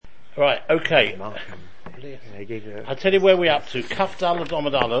Right, okay. I'll tell you where we're up to. Kaf Daled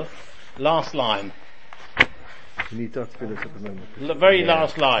Amud Aleph, last line. You need that for this at the moment. Very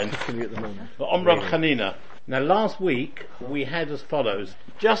last line. At the moment. Rav Chanina. Now last week we had as follows.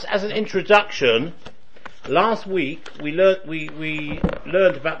 Just as an introduction, last week we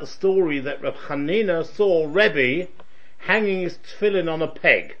learned about the story that Rav Chanina saw Rebbe hanging his tefillin on a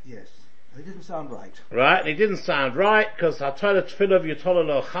peg. Yes. It didn't sound right. Right, and it didn't sound right, because Hatola Tefillah Yitola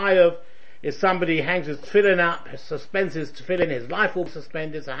Lo Chayav, if somebody hangs his tefillin up, suspends his tefillin, his life will be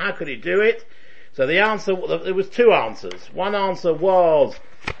suspended, so how could he do it? So the answer, there was two answers. One answer was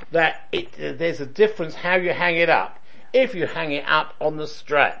that there's a difference how you hang it up. If you hang it up on the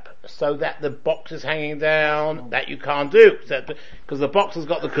strap, so that the box is hanging down, that you can't do, because the box has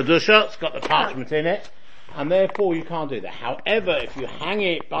got the kedusha, it's got the parchment in it, and therefore you can't do that. However, if you hang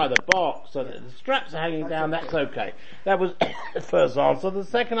it by the box so that the straps are hanging down, that's okay. That was the first answer. The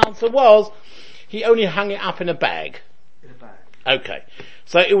second answer was, he only hung it up in a bag. In a bag. Okay.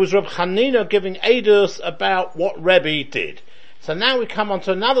 So it was Reb Chanina giving Eidos about what Rebbe did. So now we come on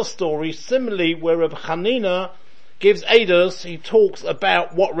to another story, similarly, where Reb Chanina gives Eidos, he talks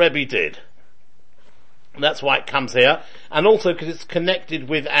about what Rebbe did. And that's why it comes here. And also because it's connected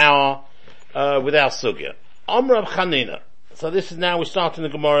with our sugya. Rav Chanina. So this is now, we're starting the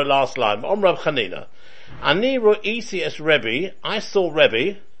Gemara last line. Rav Chanina. Ani ro'isi es Rebbe. I saw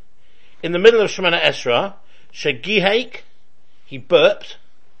Rebbe in the middle of Shemana Esra. Shegihek. He burped.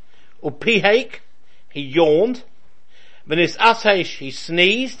 Upihek. He yawned. V'nis asesh. He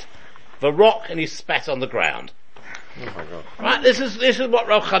sneezed. V'rock. And he spat on the ground. Oh my God. Right, this is what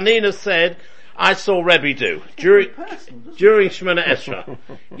Rav Chanina said I saw Rebbe do during Shemana Esra.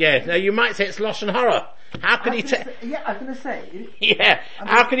 Yeah, now you might say it's Lashon Hara. How can he tell? Yeah, I was going to say. Yeah,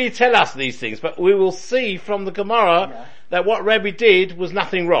 how can he tell us these things? But we will see from the Gemara that what Rebbe did was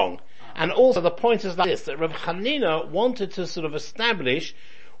nothing wrong. And also the point is like this, that Rav Chanina wanted to sort of establish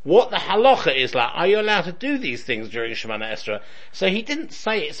what the halacha is like. Are you allowed to do these things during Shemana Esra? So he didn't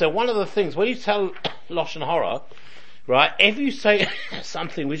say it. So one of the things, when you tell Lashon Hara, right, if you say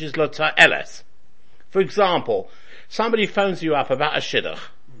something which is Lota Eles, for example, somebody phones you up about a shidduch,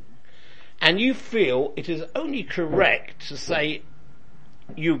 and you feel it is only correct to say,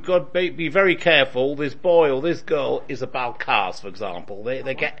 you've got to be very careful, this boy or this girl is a balkas, for example.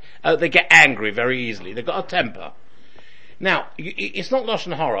 They get angry very easily. They've got a temper. Now, it's not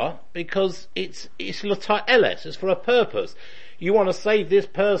Lashon Hara, because it's Lota Eles, it's for a purpose. You want to save this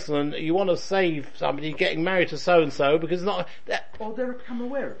person, you want to save somebody getting married to so-and-so, because it's not that... Or they become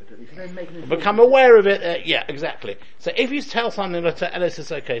aware of it, at least. They become aware of it, yeah, exactly. So if you tell something to Ellis,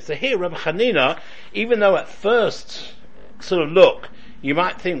 it's okay. So here, Rabbi Chanina, even though at first sort of look, you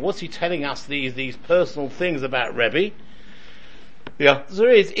might think, what's he telling us these personal things about Rebbe? Yeah, there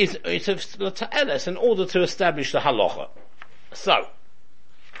is, it's to Ellis in order to establish the halacha. So,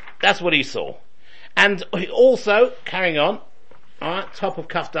 that's what he saw. And also, carrying on, alright, top of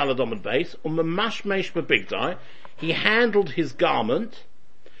Kaf Daled Amud Beis, Mashmesh B'Bigdai, he handled his garment.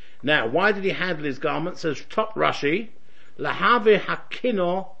 Now, why did he handle his garment? Says top Rashi, Lahave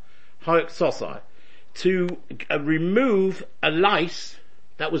Hakino Ha'Iksosai, to remove a lice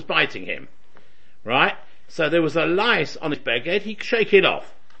that was biting him. Right? So there was a lice on his beged, he'd shake it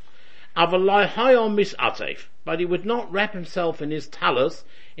off. Avalai Hayon Misatef, but he would not wrap himself in his talus.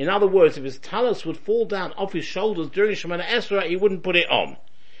 In other words, if his talus would fall down off his shoulders during Shemana Esra, he wouldn't put it on.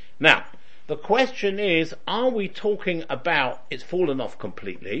 Now, the question is, are we talking about it's fallen off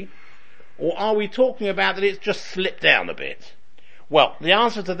completely, or are we talking about that it's just slipped down a bit? Well, the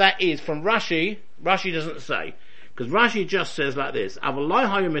answer to that is from Rashi. Rashi doesn't say, because Rashi just says like this: Avalai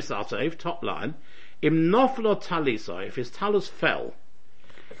Hayon Misatef, top line, Im Noflo Talisa, if his talus fell,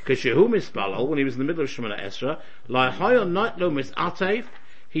 Kishehu Mispalal, when he was in the middle of Shemana Esra, Lai Hayon Nightlo Misatef,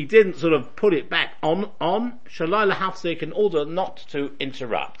 he didn't sort of put it back on Shalai Lahafzik in order not to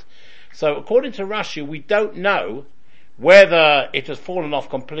interrupt. So according to Rashi, we don't know whether it has fallen off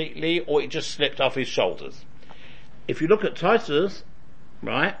completely or it just slipped off his shoulders. If you look at Tosfos,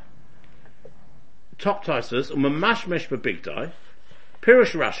 right, top Tosfos, Mashmesh B'Bigdai,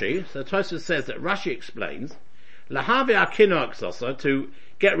 Pirush Rashi, so Tosfos says that Rashi explains, Lahave Akino Aksosa, to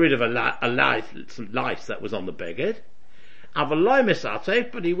get rid of a lice that was on the beged, Avalai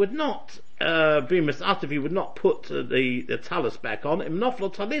Misatef, but he would not be Misatef, he would not put the talus back on,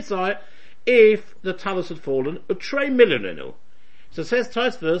 Imnoflo Talisai, if the talus had fallen, Utrei Milininu. So it says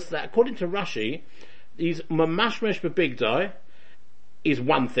Tosfos that according to Rashi, these Mamashmesh B'Bigdai is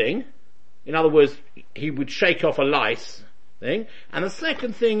one thing. In other words, he would shake off a lice thing. And the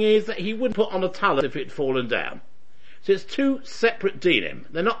second thing is that he wouldn't put on a talus if it had fallen down. So it's two separate dinim.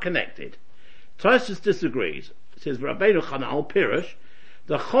 They're not connected. Tosfos disagrees. It says, Rabbeinu Chanal Pirush,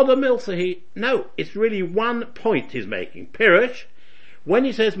 the Choda Milsahi, no, it's really one point he's making. Pirush, when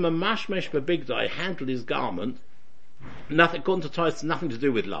he says, Mamashmesh Bebigdai handled his garment, nothing, according to Tosfos, nothing to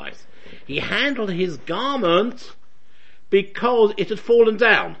do with lice. He handled his garment because it had fallen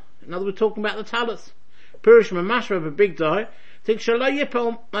down. In other words, talking about the talus. Pirush Mamashmesh Bebigdai, think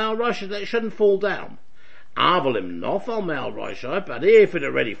Shalayipel Mal Rosh, that it shouldn't fall down. Avalim Nofal Mal Rosh, but if it had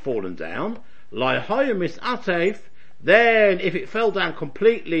already fallen down, Laihoyim Atef, then if it fell down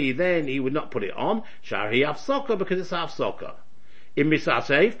completely, then he would not put it on. Shari Afsoka, because it's Afsoka. In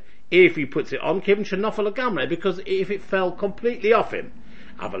Misatef, if he puts it on, Kivin Shanofal Agamre, because if it fell completely off him.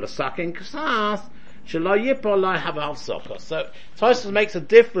 Avalasakin Kasas, Shalayipol have Afsoka. So Tosfos makes a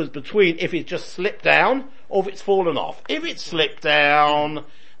difference between if it just slipped down or if it's fallen off. If it slipped down,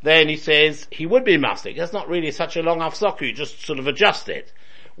 then he says he would be mastic. That's not really such a long Afsoka, you just sort of adjust it.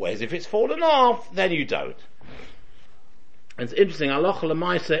 Whereas if it's fallen off, then you don't. And it's interesting, halacha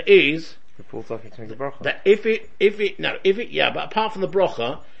l'maisa is that if it, but apart from the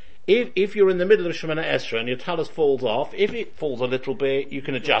brocha, if you're in the middle of Shemana Esrei and your talus falls off, if it falls a little bit, you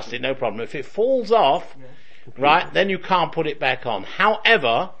can adjust it, no problem. If it falls off, right, then you can't put it back on.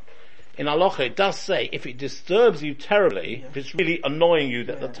 However, in halacha it does say, if it disturbs you terribly, if it's really annoying you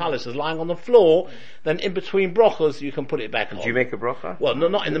that the talus is lying on the floor, then in between brochas you can put it back on. Did you make a brocha? Well, no,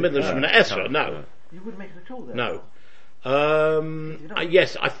 not in the middle of Shemana Esrei, no. You wouldn't make it at all then? No.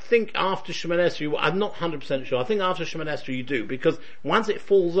 Yes, I think after Shemana Esrei, I'm not 100% sure. I think after Shemana Esrei you do, because once it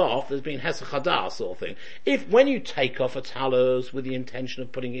falls off, there's been Hesach Hadar sort of thing. When you take off a talus with the intention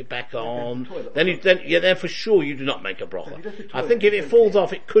of putting it back on, then for sure you do not make a bracha. I think if it falls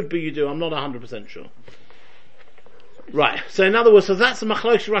off, it could be you do. I'm not 100% sure. Right. So in other words, so that's the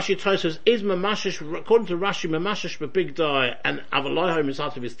machlokes Rashi Tosfos is mamashish, according to Rashi, mamashish b'bigdai and avalayho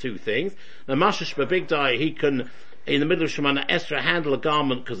misativ is two things. Mamashish b'bigdai, he can, in the middle of Shemana Esrei, handle a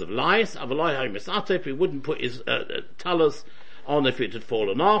garment because of lice. Avalayho misativ, he wouldn't put his talus on if it had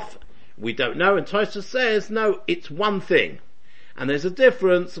fallen off. We don't know. And Tosfos says, no, it's one thing. And there's a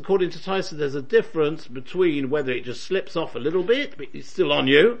difference, according to Tosfos, there's a difference between whether it just slips off a little bit, but it's still on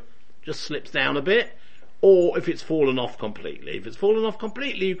you, just slips down a bit, or if it's fallen off completely. If it's fallen off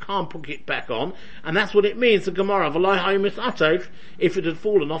completely, you can't put it back on, and that's what it means, the Gemara, if it had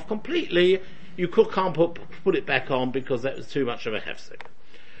fallen off completely, you can't put it back on because that was too much of a hefsek.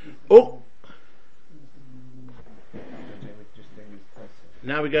 Oh!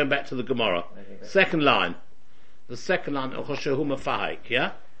 Now we're going back to the Gemara. Second line. The second line, Ochashahuma Fahik,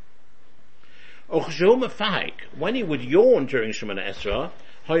 yeah? Ochashahuma Fahik, when he would yawn during Shemana Esrei,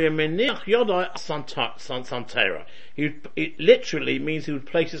 it literally means he would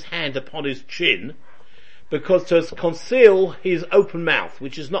place his hand upon his chin because to conceal his open mouth,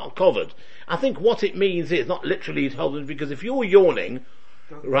 which is not covered. I think what it means is not literally holding, because if you're yawning,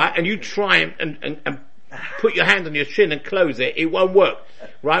 right, and you try and put your hand on your chin and close it, it won't work,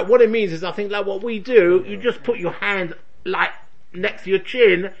 right? What it means is, I think like what we do, you just put your hand like next to your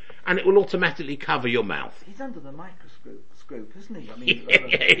chin and it will automatically cover your mouth. He's under the microscope, isn't he? I mean,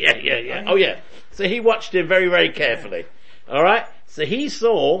 yeah. Oh yeah. So he watched him very, very carefully. Alright? So he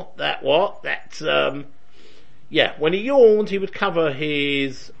saw that when he yawned, he would cover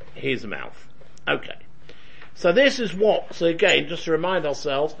his mouth. Okay. So so again, just to remind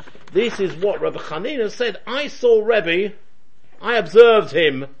ourselves, this is what Rabbi Chanina said. I saw Rebbe, I observed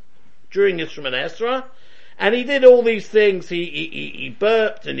him during his Shemana Esrei, and he did all these things. He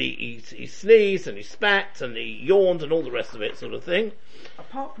burped and he sneezed and he spat and he yawned and all the rest of it, sort of thing.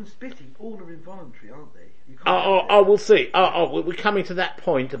 Apart from spitting, all are involuntary, aren't they? We'll see. We're coming to that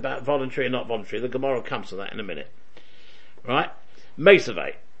point about voluntary and not voluntary. The Gemara comes to that in a minute. Right?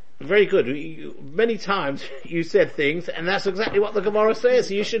 Mesaveh. Very good. Many times you said things, and that's exactly what the Gemara says.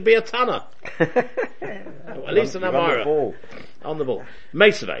 You should be a Tana. At least an Amara. On the ball.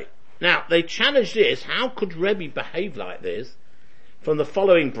 Mesaveh. Now, they challenged this, how could Rebbe behave like this from the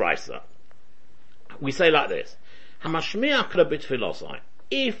following brisa? We say like this, if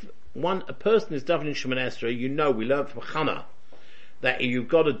a person is davening Shemana Esrei, we learn from Chana that you've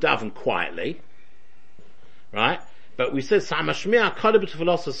got to daven quietly, right? But we said,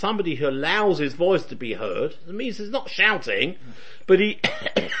 somebody who allows his voice to be heard, it means he's not shouting, but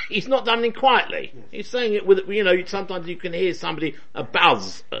he's not davening quietly. He's saying it with, sometimes you can hear somebody, a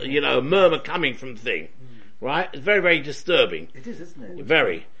buzz, a murmur coming from the thing. Right? It's very, very disturbing. It is, isn't it?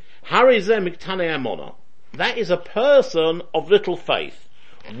 Very. That is a person of little faith.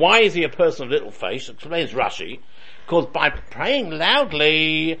 Why is he a person of little faith? Explains Rashi. Because by praying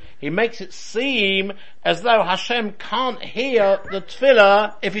loudly, he makes it seem as though Hashem can't hear the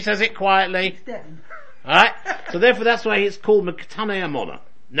tefillah if he says it quietly. Alright? So therefore that's why it's called Mektanei Amona.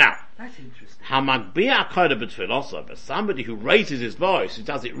 Now, That's interesting. Hamagbiya Koda B'Tefillah also, but somebody who raises his voice, who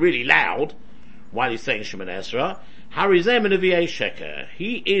does it really loud, while he's saying Shemon Esra, Harizem and Nevi'ei Sheker.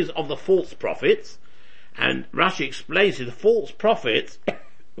 He is of the false prophets, and Rashi explains to the false prophets,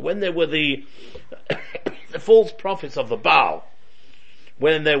 when there were the false prophets of the Baal,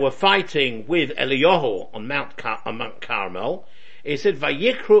 when they were fighting with Eliyahu on Mount Carmel, he said,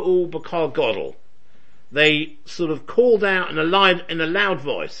 Vayikru'u b'kol godel. They sort of called out in a loud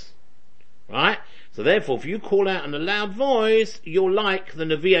voice. Right? So therefore, if you call out in a loud voice, you're like the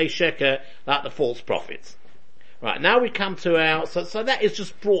Nevi'ei Sheker, like the false prophets. Right, now we come to our, so that is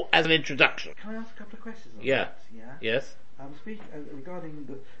just brought as an introduction. Can I ask a couple of questions on Yeah. that? Yeah. Yes? Speaking regarding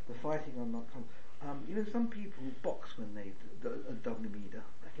the fighting on that, some people box when they dog Namida.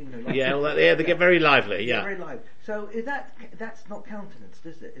 Yeah, well, they get very lively, yeah. Very lively. So that's not countenanced,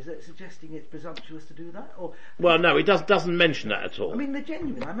 is it? Is it suggesting it's presumptuous to do that? Or Well, no, it doesn't mention that at all. I mean, they're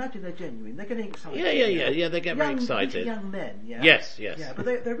genuine. I imagine they're genuine. They're getting excited. Yeah, they get very excited. Young men, yeah. Yes. Yeah, but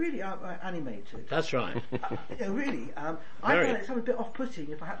they really are animated. That's right. Really. I find it something a bit off-putting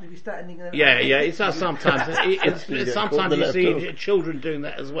if I happen to be standing there. Yeah, it's sometimes. Sometimes you see left children doing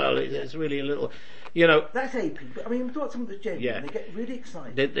that as well. It's really a little, That's aping, but I mean, we've got something that's genuine. Yeah. They get really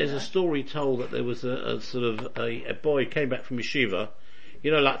excited. There's a story told that there was a sort of a boy came back from yeshiva,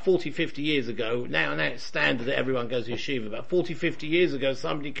 like 40, 50 years ago. Now it's standard that everyone goes to yeshiva. About 40, 50 years ago,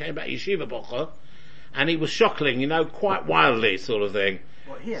 somebody came back yeshiva bocher, and he was shockling, quite wildly, sort of thing.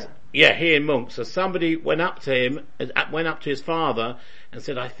 What, here? Yeah, here in Monk. So somebody went up to his father and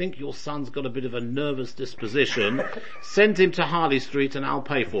said, I think your son's got a bit of a nervous disposition. Send him to Harley Street and I'll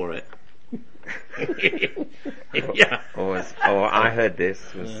pay for it. Yeah. Or I heard this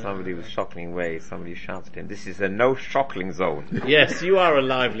when somebody was shockling away, somebody shouted to him, this is a no shockling zone. Yes, you are a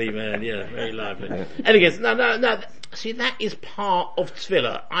lively man, yeah, very lively. And again, no, see that is part of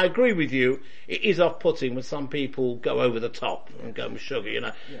tefillah. I agree with you, it is off-putting when some people go over the top and go with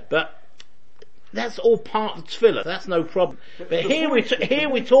sugar, but that's all part of tefillah, that's no problem. But here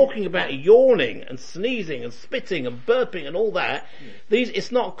we're talking about yawning and sneezing and spitting and burping and all that.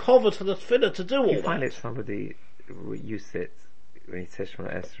 It's not covered for the tefillah to do all that. You find it somebody, you sit, when he says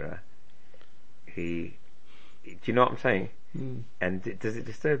Shemona Esra, do you know what I'm saying? And does it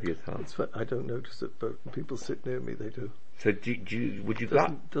disturb you at all? I don't notice it, but when people sit near me, they do. So would you go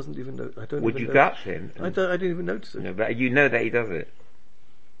up? Doesn't even know. I don't. Would even you notice. go up to him? I didn't even notice it. No, but you know that he does it.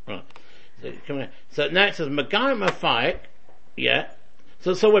 Right. So, come here. So now it says Magai Mafayik, yeah.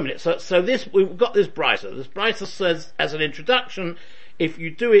 So wait a minute. So this, we've got this brisa. This brisa says, as an introduction, if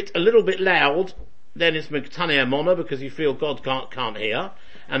you do it a little bit loud, then it's Mektanei Amona, because you feel God can't hear.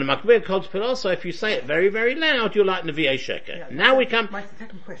 And the Makbir Kol Tefillah also, if you say it very, very loud, you're like Nevi'ei Sheker. Yeah, now we come... My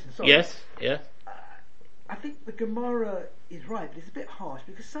second question, sorry. Yes. I think the Gemara is right, but it's a bit harsh,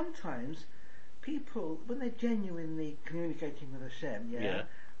 because sometimes people, when they're genuinely communicating with Hashem,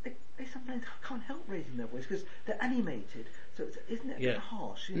 they sometimes can't help raising their voice because they're animated. So isn't it a bit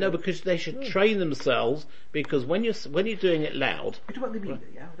harsh? No, because they should train themselves, because when you're doing it loud... You're talking about the Amida,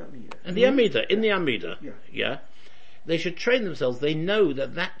 yeah? Without Amida. And the Amida, in the Amida, yeah. They should train themselves. They know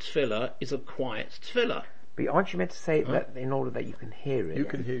that tefillah is a quiet tefillah. But aren't you meant to say that in order that you can hear it? You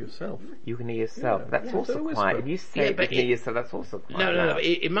can hear yourself. You can hear yourself. That's also so quiet. If you say you can hear yourself, that's also quiet. No.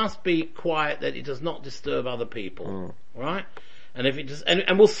 It must be quiet that it does not disturb other people. Right? And if it does,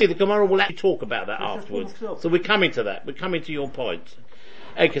 and we'll see, the Gemara will actually talk about that afterwards. So we're coming to that. We're coming to your point.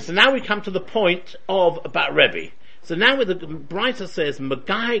 Okay, so now we come to the point about Rebbe. So now with the Brisa says,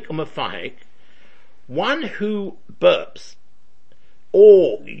 Magaik or Mafahik, one who burps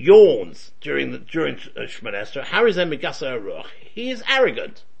or yawns during Shemona Esra, Harizem Megasa Aruch, he is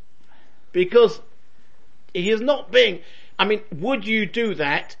arrogant. Because he is not being, would you do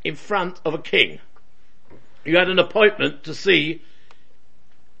that in front of a king? You had an appointment to see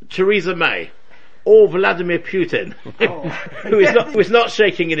Theresa May or Vladimir Putin, who is not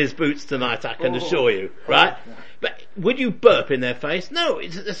shaking in his boots tonight, I can assure you, right? But would you burp in their face? No,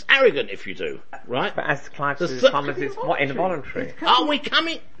 it's arrogant if you do, right? But as Clive says, it's what involuntary. Are we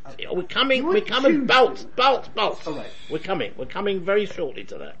coming? We're coming, bolt. We're coming very shortly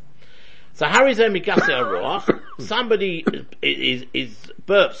to that. So Harizem Megase Aruach, somebody is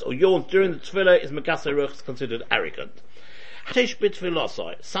burps or yawns during the tefillah, is Megase Aruach, is considered arrogant.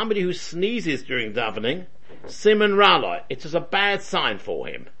 Somebody who sneezes during davening, Simon Ralai, it is a bad sign for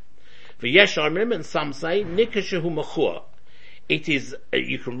him. For Yesharim, and some say, Nikashahu Machur, it is,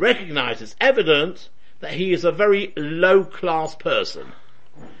 you can recognize it's evident that he is a very low class person.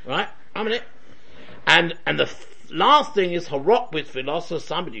 Right? And the last thing is harok with philosopher,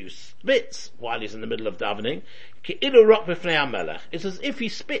 somebody who spits while he's in the middle of davening. It's as if he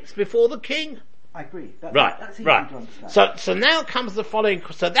spits before the king. I agree. That's easy Right. to understand. So now comes the following,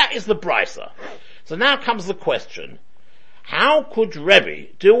 so that is the brisa. So now comes the question, how could Rebbe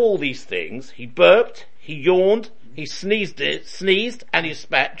do all these things? He burped, he yawned, he sneezed, and he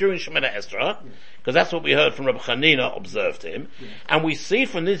spat during Shemoneh Esrei, because that's what we heard from Rabbi Chanina observed him, and we see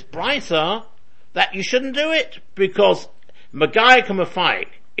from this brisa that you shouldn't do it, because Magayik and Mafayik,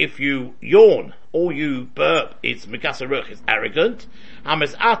 if you yawn or you burp, it's Megasaruch, it's arrogant.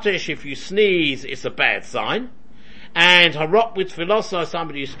 Hamas Atish, if you sneeze, it's a bad sign. And Harok with philosopher,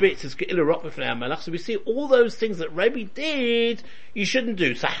 somebody who spits, is Ge'ilah Rok B'fnei HaMelech. So we see all those things that Rebbe did, you shouldn't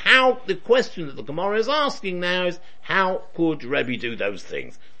do. So the question that the Gemara is asking now is, how could Rebbe do those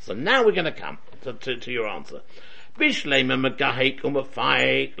things? So now we're going to come to your answer. Bishlema Megahik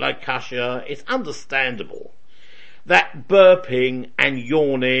Umafayik, like Kasha, it's understandable that burping and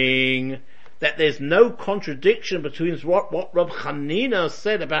yawning, that there's no contradiction between what Rav Chanina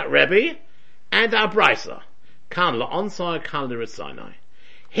said about Rebbe and our brisa. Kan la'onsai, kan l'ritzonai.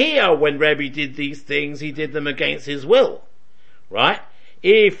 Here, when Rebbe did these things, he did them against his will. Right?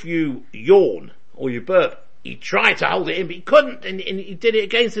 If you yawn or you burp, he tried to hold it in, but he couldn't, and he did it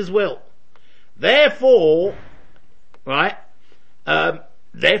against his will. Therefore, right?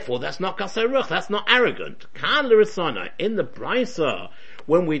 Therefore, that's not kaseruch, that's not arrogant. Kan l'ritzonai. In the brisa,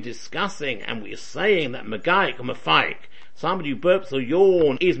 when we're discussing and we're saying that Megayik or Mafayik, somebody who burps or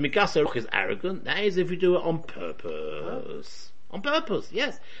yawn is Megasaruch, is arrogant, that is if you do it on purpose. On purpose,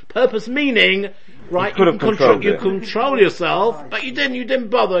 yes. Purpose meaning, right, you control yourself, but you didn't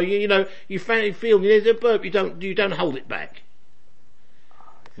bother, you feel you need to burp, you don't hold it back.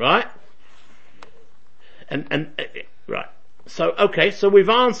 Right? And right. So we've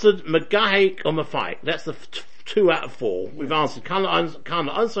answered Megahik or Mafayik. That's the 2 out of 4. We've answered Kan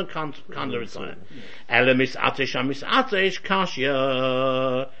l'onsai, kan l'ritzonai. Ela mis'atesh ha'mis'atesh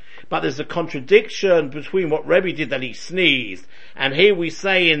kashya. But there's a contradiction between what Rebbe did, that he sneezed, and here we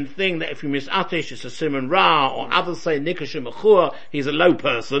say in thing that if you mis'atesh, it's a siman ra, or others say nikashim achur, he's a low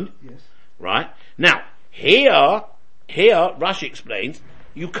person. Yes. Right? Now, here Rashi explains,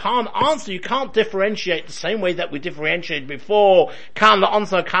 you can't differentiate the same way that we differentiated before. Kan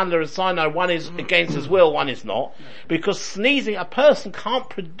l'onsai, kan l'ritzonai, one is against his will, one is not. Because sneezing, a person can't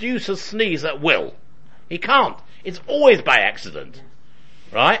produce a sneeze at will. He can't. It's always by accident.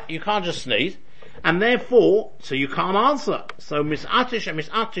 Right? You can't just sneeze. And therefore, so you can't answer. So mis'atish and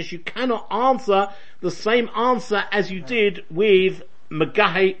mis'atish, you cannot answer the same answer as you did with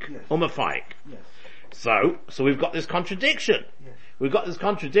Megahik or Mafayik. Yes. So we've got this contradiction. Yes. We've got this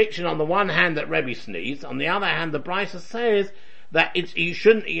contradiction on the one hand that Rebbe sneezed, on the other hand the brisa says that it's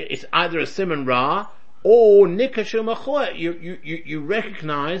either a siman ra or nikashum achor. You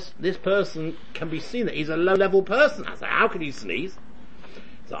recognize this person can be seen that he's a low level person. I say, how can he sneeze?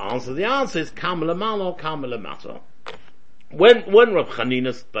 The answer is kam l'malo, kam l'mato. When Rav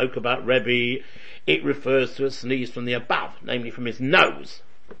Chanina spoke about Rebbe, it refers to a sneeze from the above, namely from his nose.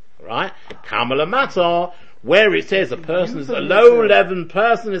 Right? Kam l'mato, where it says a person is a low-level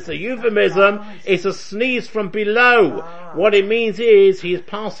person, it's a euphemism, it's a sneeze from below. What it means is he is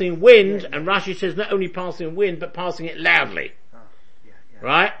passing wind, and Rashi says not only passing wind, but passing it loudly.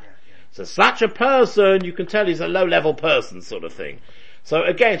 Right? So such a person, you can tell he's a low-level person sort of thing. So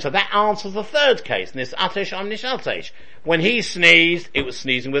again, that answers the third case, nis atesh am nish atesh. When he sneezed, it was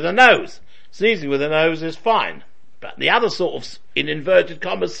sneezing with a nose. Sneezing with a nose is fine. But the other sort of, in inverted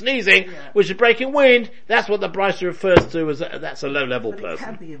commas, sneezing, which is breaking wind, that's what the brisa refers to as that's a low-level person. It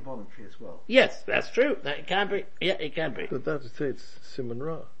can be involuntary as well. Yes, that's true. That can be. Yeah, it can be. But that would say it's siman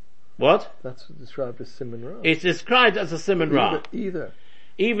ra. What? That's described as siman ra. It's described as a siman ra. Either.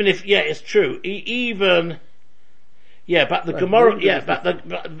 Even if, it's true. But the Gemara,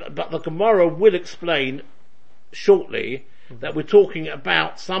 but the Gemara will explain shortly that we're talking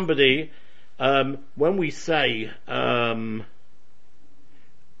about somebody. When we say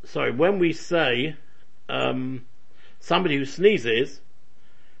somebody who sneezes,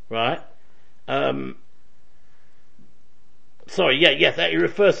 right? That it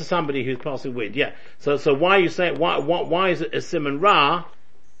refers to somebody who's passing wind. Yeah. So why you say why is it a siman ra?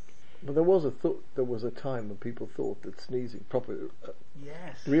 But there was a time when people thought that sneezing,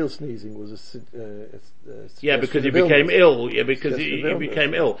 real sneezing was because he became ill. Yeah, because he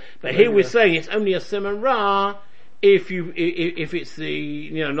became ill. But here we're saying it's only a siman ra if it's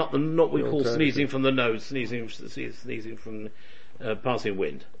the not what we call sneezing from the nose, sneezing from passing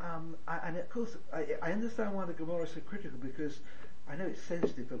wind. And of course, I understand why the Gemara is so critical, because I know it's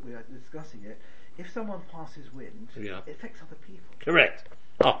sensitive, but we are discussing it. If someone passes wind, it affects other people. Correct.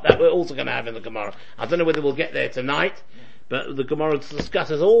 That we're also going to have in the Gemara. I don't know whether we'll get there tonight, but the Gemara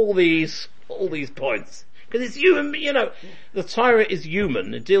discusses all these points. Because it's human, the Torah is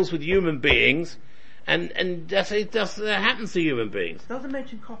human. It deals with human beings, and it happens to human beings. It doesn't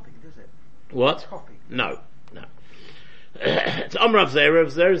mention copying, does it? What? Copy. No. It's Rav Zera.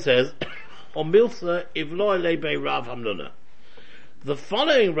 Rav Zera says, "On Milsa Ivloi Lebe Rav Hamnuna." The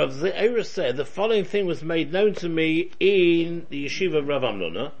following, Rav Zera said, the following thing was made known to me in the yeshiva of Rav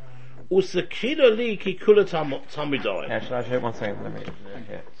Hamnuna. Usakila li ki kula tamidoi. Yeah, shall I show it 1 second? Let me.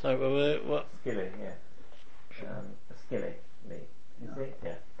 Okay. So what? Skilly, yeah. Skilly, li. You see?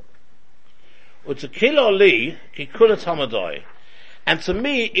 Yeah. Usakila li ki kula tamidoi. And to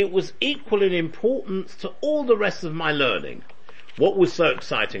me, it was equal in importance to all the rest of my learning. What was so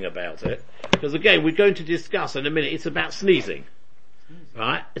exciting about it? Because again, we're going to discuss in a minute, it's about sneezing.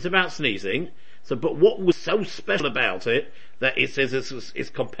 Right? It's about sneezing. So, but what was so special about it, that it says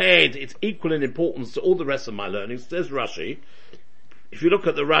it's compared, it's equal in importance to all the rest of my learning. Says Rashi. If you look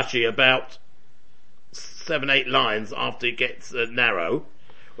at the Rashi about 7-8 lines after it gets narrow,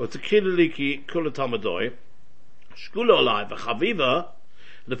 or Tekiliki Kulatamadoi, Shkulolai v'chaviva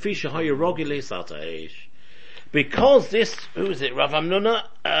lefi shehayu rogi le'sateish. Because this, who is it? Rav Hamnuna?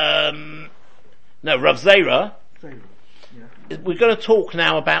 Rav Zera. We're going to talk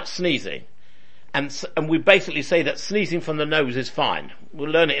now about sneezing, and we basically say that sneezing from the nose is fine. We'll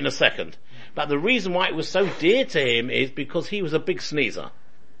learn it in a second. But the reason why it was so dear to him is because he was a big sneezer.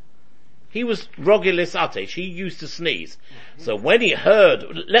 He was rogilis atesh. He used to sneeze. So when he heard,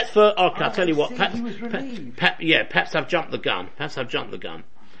 I'll tell you what. Perhaps I've jumped the gun.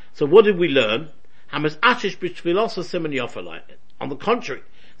 So what did we learn? On the contrary,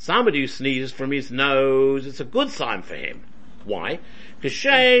 somebody who sneezes from his nose, it's a good sign for him. Why? Just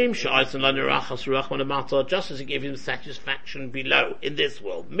as it gave him satisfaction below in this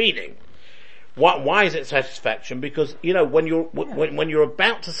world. Meaning, why is it satisfaction? Because, when you're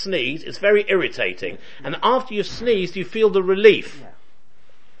about to sneeze, it's very irritating. And after you've sneezed, you feel the relief.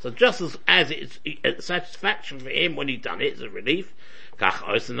 So just as it's satisfaction for him when he's done it, it's a relief. So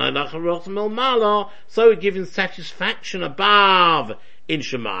it gives him satisfaction above in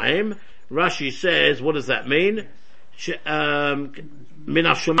Shemaim. Rashi says, what does that mean? To answer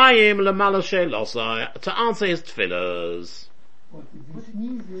his tefillahs.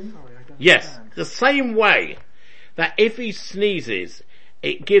 Yes, the same way that if he sneezes,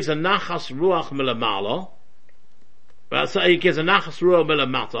 it gives a nachas ruach milamala. So it gives a nachas ruach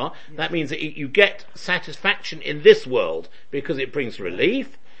milamata. That means that you get satisfaction in this world because it brings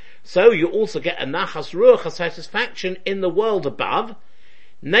relief. So you also get a nachas ruach, a satisfaction in the world above.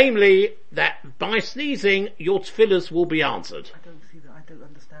 Namely, that by sneezing, your tefillahs will be answered. I don't see that. I don't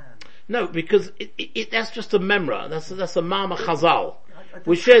understand. No, because that's just a memra. That's a mama chazal,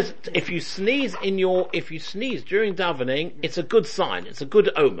 which says if you sneeze during davening, it's a good sign. It's a good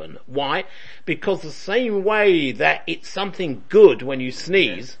omen. Why? Because the same way that it's something good when you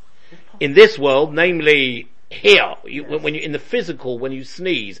sneeze in this world, namely here, when you in the physical, when you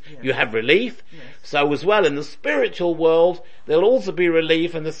sneeze, you have relief. So as well in the spiritual world, there'll also be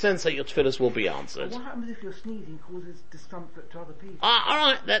relief in the sense that your tefillahs will be answered. What happens if your sneezing causes discomfort to other people?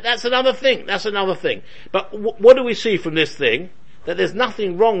 Alright, that's another thing. But what do we see from this thing? That there's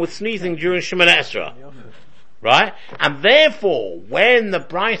nothing wrong with sneezing during Shemoneh Esrei. Right? And therefore, when the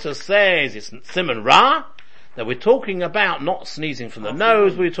Brisa says it's Siman Ra, that we're talking about not sneezing from the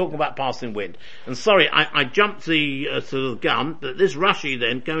nose, we're talking about passing wind. And sorry, I jumped to the gun, but this Rashi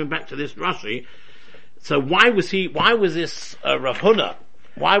then, going back to this Rashi, so why was this Rav Huna,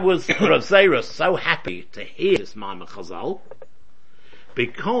 why was Rav Zera so happy to hear this Maimon Chazal?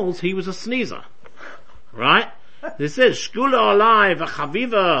 Because he was a sneezer. Right? This says, Shkula alai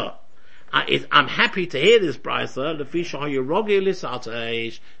v'chaviva, I'm happy to hear this Brisa,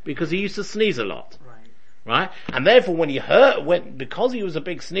 because he used to sneeze a lot. Right? And therefore because he was a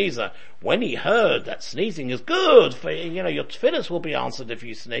big sneezer, when he heard that sneezing is good for, your tefillahs will be answered if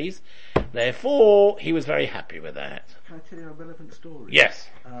you sneeze, therefore, he was very happy with that. Can I tell you a relevant story? Yes.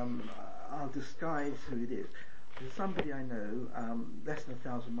 I'll disguise who it is. There's somebody I know, less than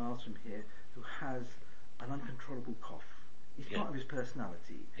 1,000 miles from here, who has an uncontrollable cough. It's part of his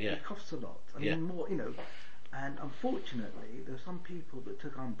personality. Yeah. He coughs a lot. More, and unfortunately, there are some people that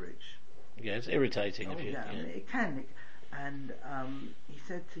took umbrage. Yeah, it's irritating. It can. And he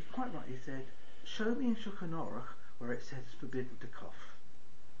said, quite right, he said, show me in Shulchan Aruch where it says it's forbidden to cough.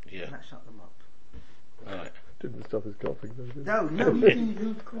 Yeah. And that shut them up. Right. Didn't stop his coughing though, did it? No, he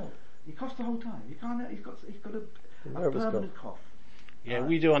didn't cough. He coughs the whole time. He's got a permanent cough. Yeah,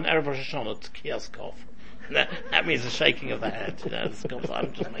 we do on Erev Rosh Hashanah, Tkiyas cough. That means the shaking of the head.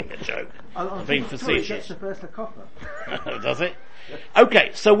 I'm just making a joke. I'm being facetious. That's the first cougher. Does it?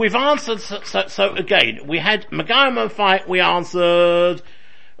 Okay, so we've answered, so again, we had Megayim fight, we answered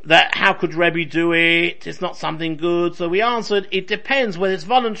that how could Rebbe do it? It's not something good. So we answered, it depends whether it's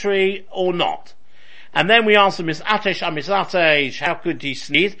voluntary or not. And then we answered Misatesh, how could he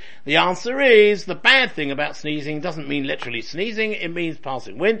sneeze? The answer is, the bad thing about sneezing doesn't mean literally sneezing, it means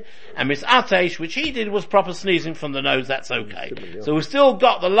passing wind. And Misatesh, which he did, was proper sneezing from the nose, that's okay. So we've still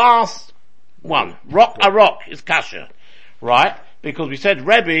got the last one. A rock is kasher. Right? Because we said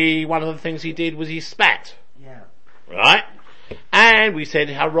Rebbe, one of the things he did was he spat. Yeah. Right? And we said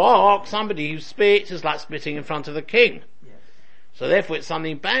Harok, somebody who spits is like spitting in front of the king. Yes. So therefore it's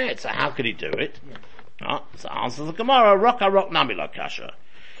something bad. So how could he do it? Yes. So answers the Gemara, rock namila kasha.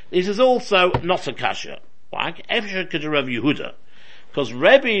 This is also not a kasha. Why? Efshar could Rav Yehuda. Because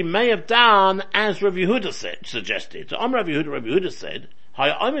Rebbe may have done as Rav Yehuda suggested. So Rav Yehuda said,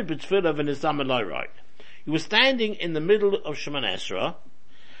 you were standing in the middle of Shemoneh Esrei,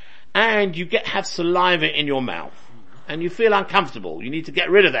 and you have saliva in your mouth. And you feel uncomfortable. You need to get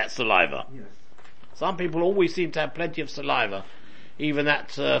rid of that saliva. Yes. Some people always seem to have plenty of saliva. Even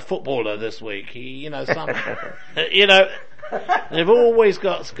that footballer this week, they've always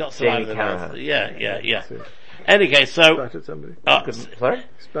got saliva in their mouth. Yeah. Anyway, so Spat at somebody. Sorry?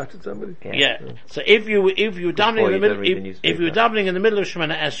 Spat at somebody. Yeah. So if you were dabbling in the middle, if you were dabbling in the middle of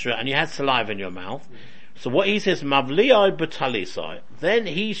Shemoneh Esrei and you had saliva in your mouth, so what he says, Mavli'ai b'talisai, then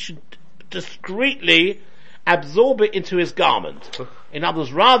he should discreetly absorb it into his garment. In other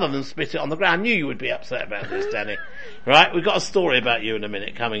words, rather than spit it on the ground. I knew you would be upset about this, Danny. Right? We've got a story about you in a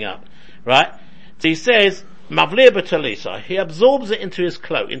minute coming up. Right? So he says, Mavli'ai b'talisai, he absorbs it into his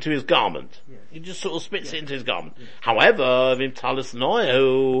cloak, into his garment. Yes. He just sort of spits it into his garment. However,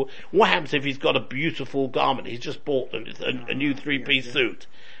 what happens if he's got a beautiful garment? He's just bought a new three-piece suit.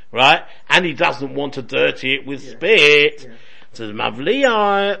 Right? And he doesn't want to dirty it with spit. So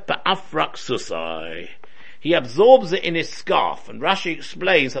Mavli'ai b'afrak susai. He absorbs it in his scarf, and Rashi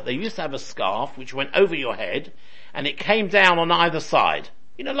explains that they used to have a scarf which went over your head, and it came down on either side.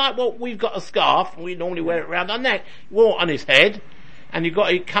 Like what we've got a scarf, and we normally wear it around our neck, wore it on his head, and you've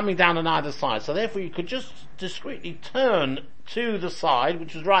got it coming down on either side. So therefore you could just discreetly turn to the side,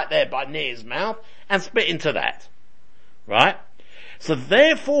 which was right there near his mouth, and spit into that. Right? So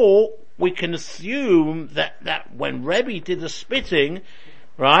therefore, we can assume that when Rebbe did the spitting,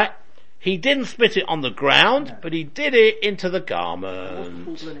 right, he didn't spit it on the ground, but he did it into the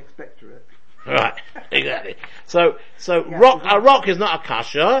garment. Right, exactly. So a rock is not a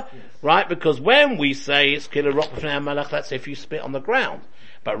kasha, right? Because when we say it's killer rock b'fnei malach, that's if you spit on the ground.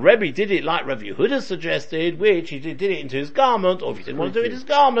 But Rebbe did it like Rav Yehuda suggested, which he did it into his garment, or if he didn't want to do it in his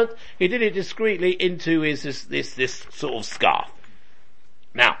garment, he did it discreetly into this sort of scarf.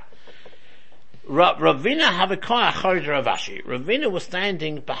 Now, Ravina Havikoya Chorij Rav Ashi. Ravina was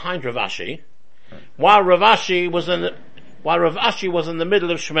standing behind Rav Ashi, while Rav Ashi was in the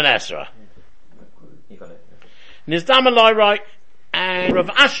middle of Shemoneh Esrei. Nizdam and Rav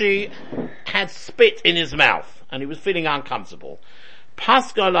Ashi had spit in his mouth, and he was feeling uncomfortable.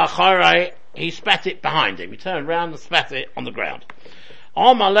 Pascha la'acharei, he spat it behind him. He turned round and spat it on the ground.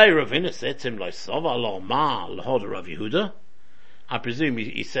 Amalei Ravina said to him, Lo sova lo ma l'hoda Rav Yehuda. I presume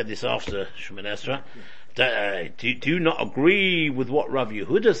he said this after Shemoneh Esrei. Do you not agree with what Rav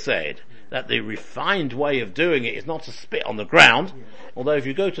Yehuda said, that the refined way of doing it is not to spit on the ground? Although if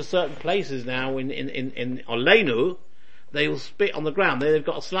you go to certain places now in Oleinu, they will spit on the ground. They've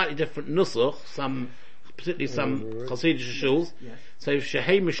got a slightly different nusach, particularly some Hasidic shuls. So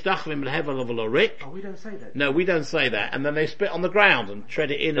shehei mishtachvim lehevel v'lorik. Oh, we don't say that. No, we don't say that. And then they spit on the ground and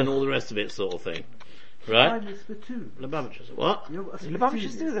tread it in and all the rest of it, sort of thing. Right? Lubavitchers. What?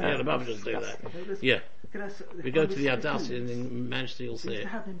 Lubavitchers do that. Yeah, Lubavitchers do that. Yeah. We go to the Adassah in Manchester, you'll see it. They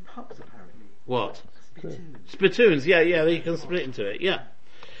have in pubs, apparently. What? Spittoons. Spittoons, yeah, you can split into it, yeah.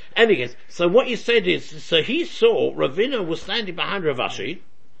 Anyways, so what you said is, so he saw Ravina was standing behind Rav Ashi,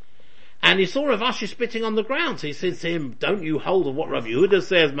 and he saw Rav Ashi spitting on the ground. So he said to him, don't you hold of what Rav Yehuda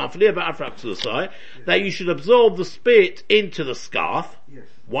says, Mafli'ai b'afrak susai, that you should absorb the spit into the scarf. Yes.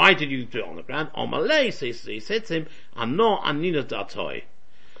 Why did you do it on the ground? Omalei, so he said to him, Ano anina datoi.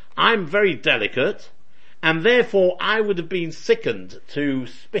 I'm very delicate, and therefore I would have been sickened to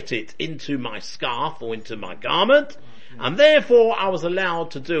spit it into my scarf or into my garment, and therefore I was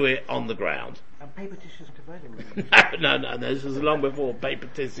allowed to do it on the ground. And paper tissues available. No, this was long before paper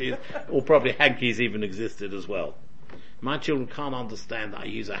tissues, or probably hankies even existed as well. My children can't understand that I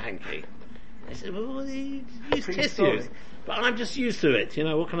use a hanky. They said, well, you use tissues. But I'm just used to it,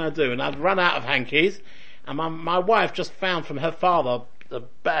 what can I do? And I'd run out of hankies, and my wife just found from her father a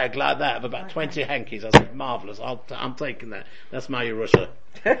bag like that of about 20 hankies. I said, marvellous, I'm taking that. That's my Yerusha.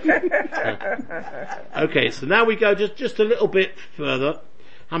 Okay, so now we go just a little bit further.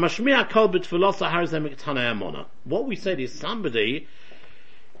 What we said is somebody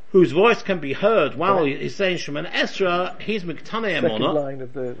whose voice can be heard while he's saying Shemoneh Esrei, he's Miktanei Emona. Second line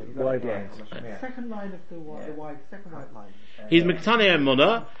of the wide lines. Second line of the second white line. He's Miktanei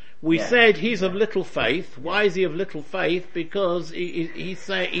Emona. We said he's of little faith. Why is he of little faith? Because he's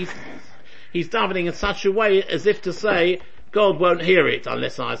davening in such a way as if to say, God won't hear it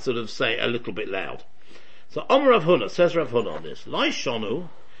unless I sort of say a little bit loud. So Omer Rav Huna, says Rav Huna on this, Lo shonu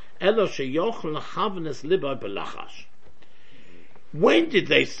elo sheyochel lechavenes libo belachash. When did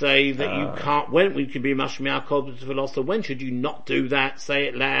they say that you can't, when we can be mashmiach kol b'tefillah, when should you not do that, say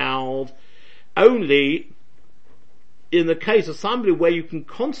it loud? Only in the case of somebody where you can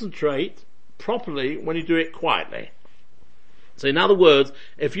concentrate properly when you do it quietly. So in other words,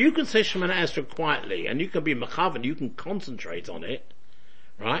 if you can say Shemoneh Esrei quietly, and you can be mechavan, you can concentrate on it,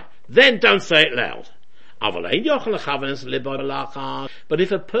 right? Then don't say it loud. But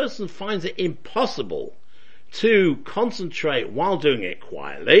if a person finds it impossible to concentrate while doing it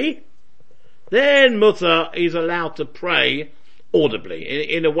quietly, then mutter is allowed to pray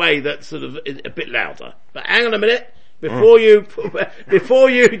audibly, in a way that's sort of a bit louder. But hang on a minute, before you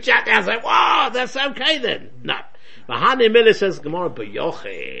jack down and say, wow, that's okay then. No. Mahani Miller says, Gemara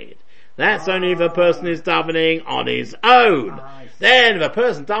b'yochid. That's only if a person is davening on his own. Then if a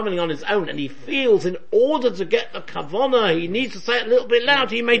person davening on his own and he feels in order to get the kavanah, he needs to say it a little bit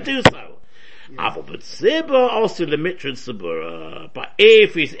loud, he may do so. But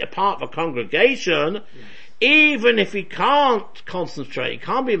if he's a part of a congregation, even if he can't concentrate, he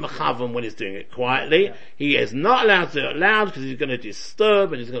can't be mechavan when he's doing it quietly, he is not allowed to do it loud because he's going to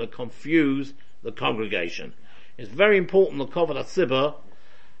disturb and he's going to confuse the congregation. It's very important, the kavanah sibur,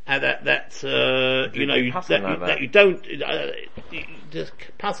 that you don't,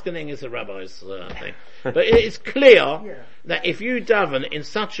 paskening is a rabbi's thing. But it's clear that if you daven in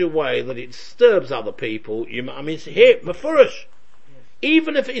such a way that it disturbs other people, it's here, mefurish.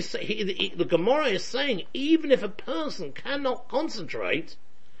 Even if the Gemara is saying, even if a person cannot concentrate,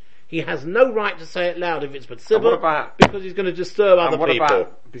 he has no right to say it loud if it's B'tzibah, because he's going to disturb other people. What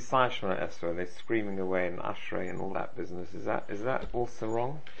about besides Shemoneh Esrei, they're screaming away in Ashrei and all that business? Is that also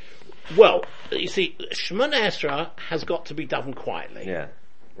wrong? Well, you see, Shemoneh Esrei has got to be done quietly. Yeah.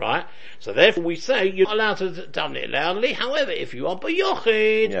 Right? So therefore we say you're not allowed to daven it loudly. However, if you are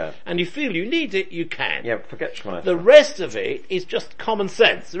b'yochid and you feel you need it, you can. Yeah, forget Shemoneh Esrei. The rest of it is just common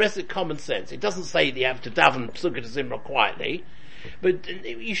sense. The rest is common sense. It doesn't say that you have to daven Psukkah Zimra quietly, but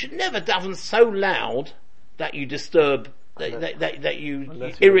you should never daven so loud that you disturb, that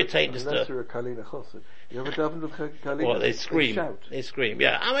you irritate and disturb. Unless you're a Kalina Chosed. You ever daven with Kalina? Well, they scream. They scream,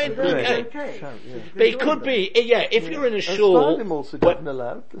 yeah. I mean, okay. Shout, yeah. But it could be, if you're in a shul. Sfardim also daven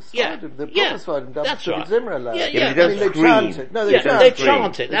aloud. The proper Sfardim daven that's right. Zimra aloud. Yeah, they chant it. No, they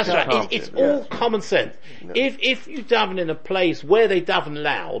chant it. That's right. Chant it's it, all common sense. No. If you daven in a place where they daven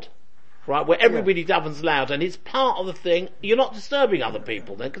loud, right, where everybody davens loud and it's part of the thing, you're not disturbing other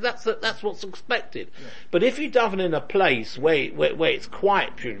people then, because that's what's expected. Yeah. But if you daven in a place where it's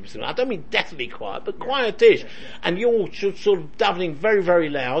quiet, I don't mean deathly quiet, but quietish, and you're sort of davening very, very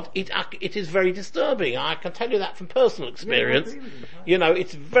loud, it is very disturbing. I can tell you that from personal experience.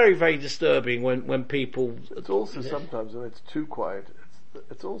 It's very, very disturbing when people... It's also sometimes when it's too quiet,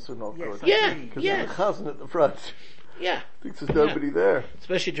 it's also not good. Yeah, because there's a chazan at the front. Yeah. Thinks there's nobody there.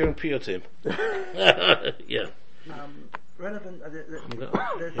 Especially during Purim. Yeah. Relevant, do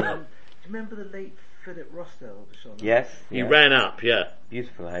you remember the late Philip Rossdale? Yes. He ran up, yeah.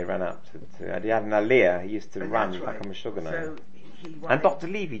 Beautiful, he ran up to he had an aliyah, he used to run like a Meshuggah. So and Dr.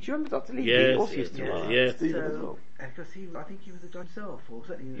 Levy, do you remember Dr. Levy? Yes, he also used to run. Yes. Because I think he was a judge himself, or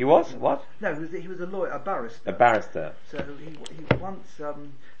certainly he was? What? No, he was a lawyer, a barrister. A barrister. So he once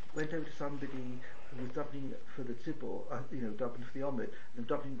went over to somebody who was davening for the tzibur, davening for the Omid, and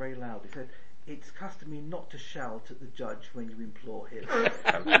davening very loud. He said, "It's customary not to shout at the judge when you implore him."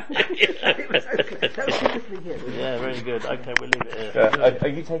 It was okay. That was beautifully him. Yeah, very good. Okay, we'll leave it here. Are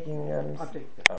you taking... I'm taking